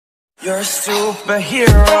You're a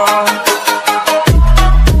superhero.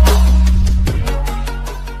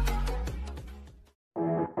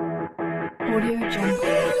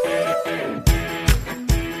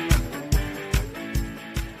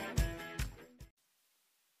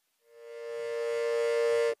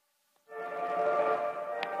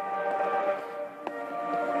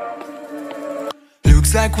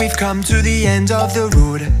 Looks like we've come to the end of the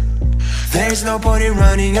road. There's no point in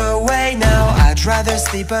running away now. I'd rather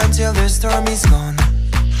sleep until the storm is gone.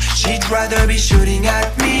 She'd rather be shooting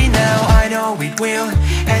at me now. I know it will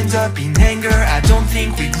end up in anger. I don't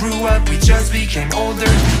think we grew up, we just became older.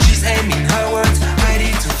 She's aiming her words,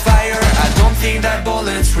 ready to fire. I don't think that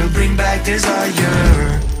bullets will bring back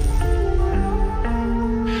desire.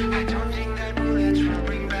 I don't think that bullets will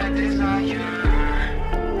bring back desire.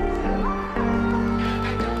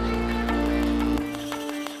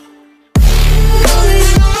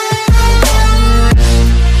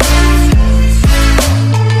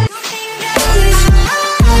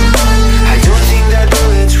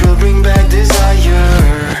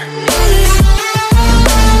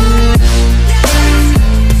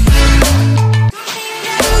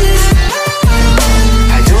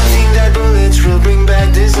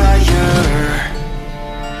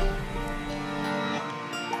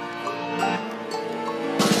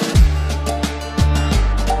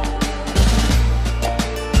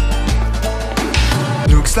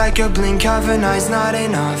 Looks like a blink of an eye's not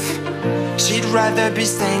enough. She'd rather be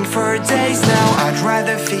staying for days now. I'd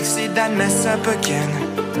rather fix it than mess up again.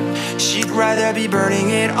 She'd rather be burning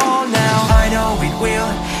it all now. I know it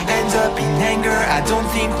will end up in anger. I don't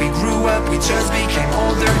think we grew up, we just became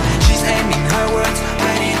older. She's aiming her words,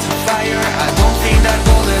 ready to fire. I don't think that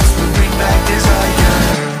bullets will bring back desire.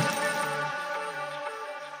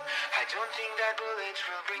 I don't think that bullets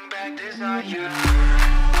will bring back desire.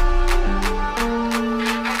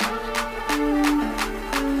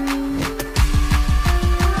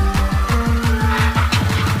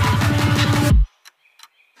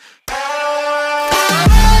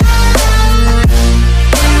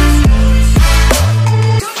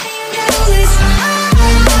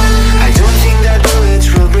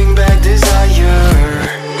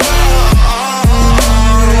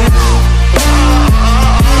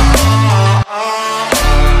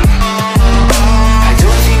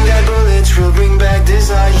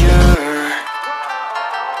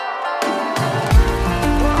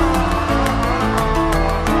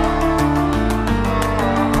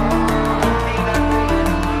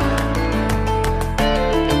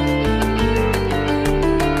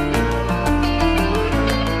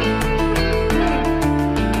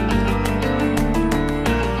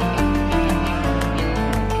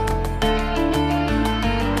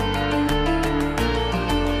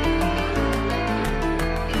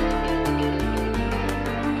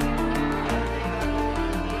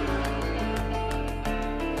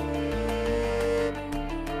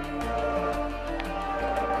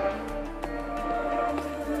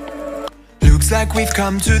 Looks like we've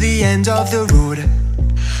come to the end of the road.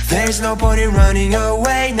 There's no point in running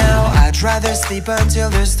away now. I'd rather sleep until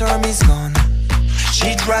the storm is gone.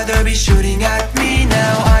 She'd rather be shooting at me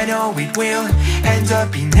now. I know it will end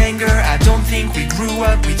up in anger. I don't think we grew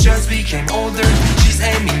up, we just became older. She's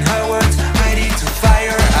aiming her words, ready to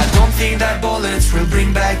fire. I don't think that bullets will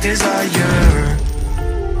bring back desire.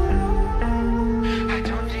 I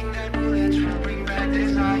don't think that bullets will bring back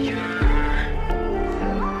desire.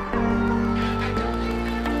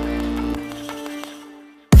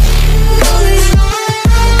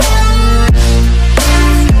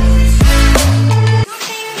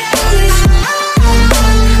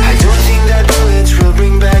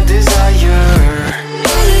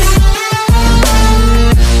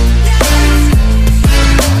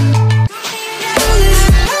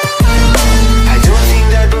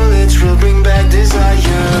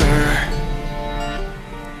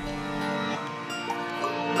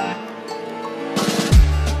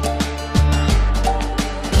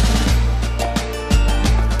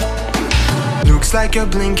 Looks like a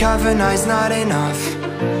blink of an eye's not enough.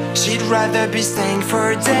 She'd rather be staying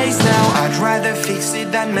for days now. I'd rather fix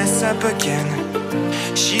it than mess up again.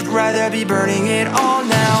 She'd rather be burning it all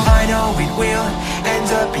now. I know it will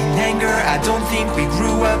end up in anger. I don't think we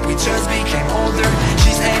grew up, we just became older.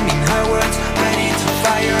 She's aiming her words, ready to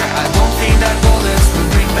fire. I don't think that bullets